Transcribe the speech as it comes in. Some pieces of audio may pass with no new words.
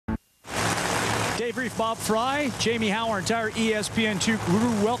Dave Reef, Bob Fry, Jamie Howe, our entire ESPN2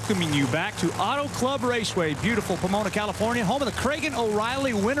 crew welcoming you back to Auto Club Raceway, beautiful Pomona, California, home of the Cragen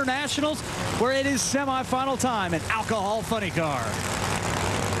O'Reilly Winter Nationals, where it is semifinal time in Alcohol Funny Car.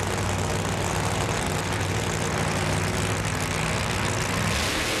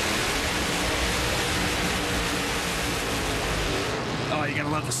 Oh, you're going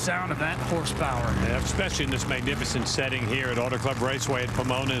to love the sound of that horsepower. Yeah, especially in this magnificent setting here at Auto Club Raceway at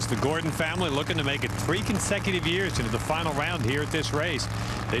Pomona, as the Gordon family looking to make it 3 consecutive years into the final round here at this race.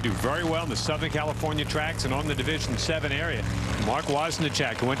 They do very well in the Southern California tracks and on the Division 7 area. Mark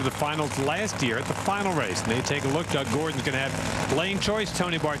Woznichak, who went to the finals last year at the final race. And they take a look. Doug Gordon's going to have lane choice.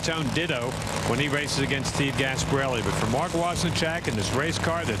 Tony Bartone ditto when he races against Steve Gasparelli. But for Mark Woznichak in this race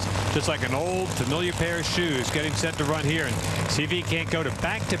car that's just like an old familiar pair of shoes, getting set to run here and see if he can't go to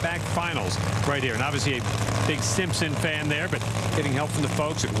back-to-back finals right here. And obviously a big Simpson fan there, but getting help from the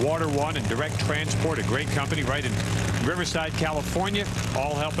folks at Water One and Direct Transport, a great company right in Riverside, California,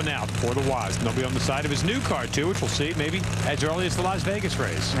 all helping out for the Woz. And they'll be on the side of his new car, too, which we'll see maybe as early as the Las Vegas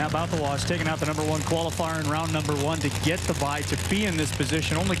race. How about the Woz taking out the #1 qualifier in round #1 to get the bye, to be in this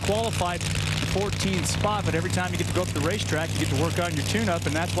position. Only qualified the 14th spot, but every time you get to go up the racetrack, you get to work on your tune-up,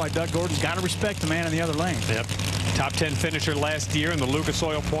 and that's why Doug Gordon's got to respect the man in the other lane. Yep. Top 10 finisher last year in the Lucas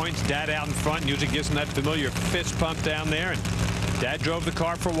Oil points. Dad out in front usually gives him that familiar fist pump down there. And Dad drove the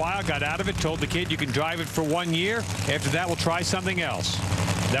car for a while, got out of it, told the kid you can drive it for 1 year. After that, we'll try something else.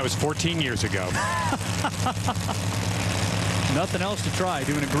 That was 14 years ago. Nothing else to try.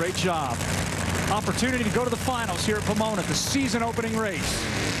 Doing a great job. Opportunity to go to the finals here at Pomona, the season opening race.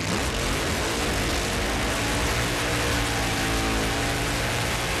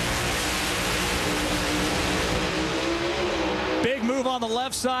 Big move on the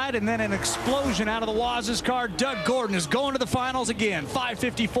left side, and then an explosion out of the Woz's car. Doug Gordon is going to the finals again.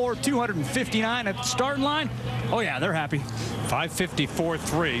 554, 259 at the starting line. Oh, yeah, they're happy.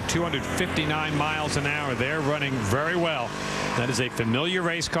 554.3, 259 miles an hour. They're running very well. That is a familiar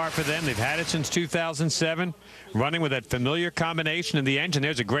race car for them. They've had it since 2007, running with that familiar combination in the engine.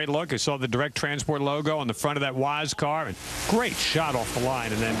 There's a great look. I saw the Direct Transport logo on the front of that Woz car, and great shot off the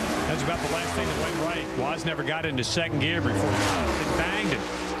line. And then that's about the last thing that went right. Woz never got into second gear before it banged, and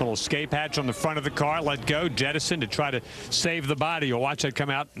a little escape hatch on the front of the car, let go, jettison to try to save the body. You'll watch that come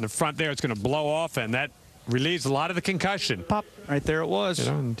out in the front there. It's going to blow off, and that relieves a lot of the concussion. Pop, right there it was. You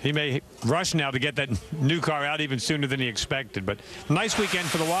know, and he may rush now to get that new car out even sooner than he expected. But nice weekend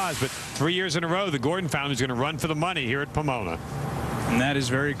for the Woz. But 3 years in a row, the Gordon family is going to run for the money here at Pomona. And that is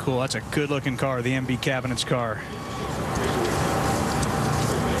very cool. That's a good-looking car, the MB Cabinets car.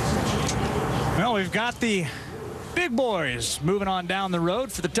 Well, we've got the big boys moving on down the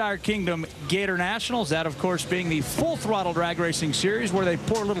road for the Tire Kingdom Gator Nationals. That, of course, being the full throttle drag racing series where they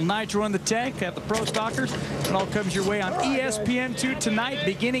pour a little nitro in the tank, have the pro stockers. It all comes your way on ESPN2 tonight,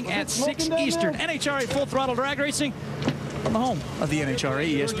 beginning at 6 Eastern. NHRA full throttle drag racing on the home of the NHRA,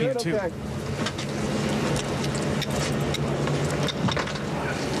 ESPN2.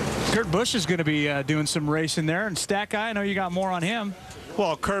 Kurt Busch is going to be doing some racing there. And Stack Guy, I know you got more on him.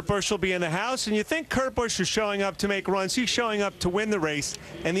 Well, Kurt Busch will be in the house, and you think Kurt Busch is showing up to make runs. He's showing up to win the race,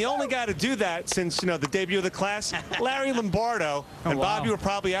 and the only guy to do that since, you know, the debut of the class, Larry Lombardo. And wow. Bob, you were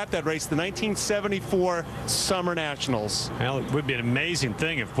probably at that race, the 1974 Summer Nationals. Well, it would be an amazing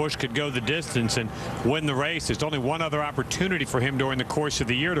thing if Busch could go the distance and win the race. There's only one other opportunity for him during the course of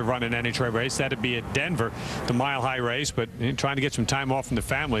the year to run an NHRA race. That'd be at Denver, the Mile High race. But trying to get some time off from the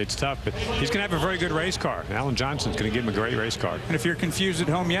family, it's tough. But he's going to have a very good race car. Alan Johnson's going to give him a great race car. And if you're confused at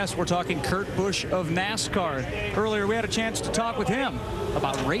home, yes, we're talking Kurt Busch of NASCAR. Earlier, we had a chance to talk with him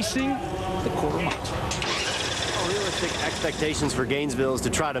about racing the quarter mile. Realistic expectations for Gainesville is to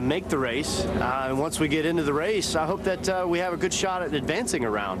try to make the race. And once we get into the race, I hope that we have a good shot at advancing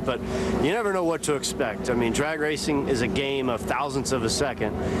around. But you never know what to expect. I mean, drag racing is a game of thousandths of a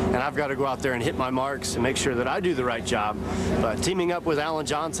second, and I've got to go out there and hit my marks and make sure that I do the right job. But teaming up with Alan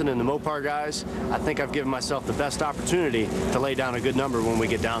Johnson and the Mopar guys, I think I've given myself the best opportunity to lay down a good number when we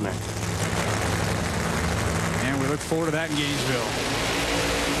get down there. And we look forward to that in Gainesville.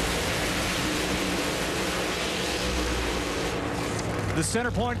 The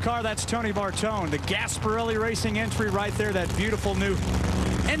center point car, that's Tony Bartone. The Gasparelli Racing entry right there, that beautiful new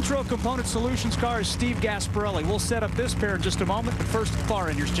Entro Component Solutions car is Steve Gasparelli. We'll set up this pair in just a moment, but first, far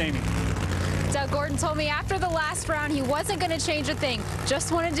enders, Jamie. Doug Gordon told me after the last round he wasn't going to change a thing,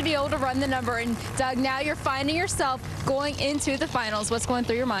 just wanted to be able to run the number. And Doug, now you're finding yourself going into the finals. What's going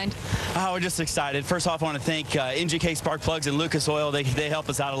through your mind? Oh, we're just excited. First off, I want to thank NGK Spark Plugs and Lucas Oil. They help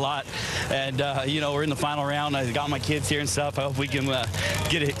us out a lot. And, you know, we're in the final round. I got my kids here and stuff. I hope we can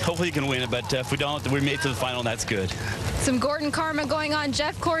get it. Hopefully you can win it. But if we don't, we made it to the final, and that's good. Some Gordon karma going on.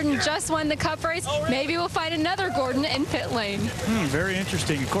 Jeff Gordon just won the Cup race. Maybe we'll find another Gordon in pit lane. Very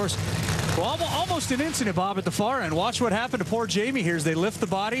interesting. Of course, well, almost an incident, Bob, at the far end. Watch what happened to poor Jamie here as they lift the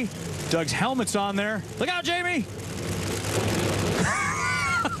body. Doug's helmet's on there. Look out, Jamie!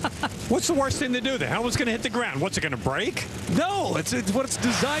 What's the worst thing to do? The helmet's going to hit the ground. What's it going to break? No, it's what it's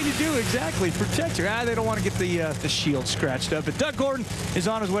designed to do exactly. Protect her. They don't want to get the shield scratched up. But Doug Gordon is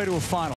on his way to a final.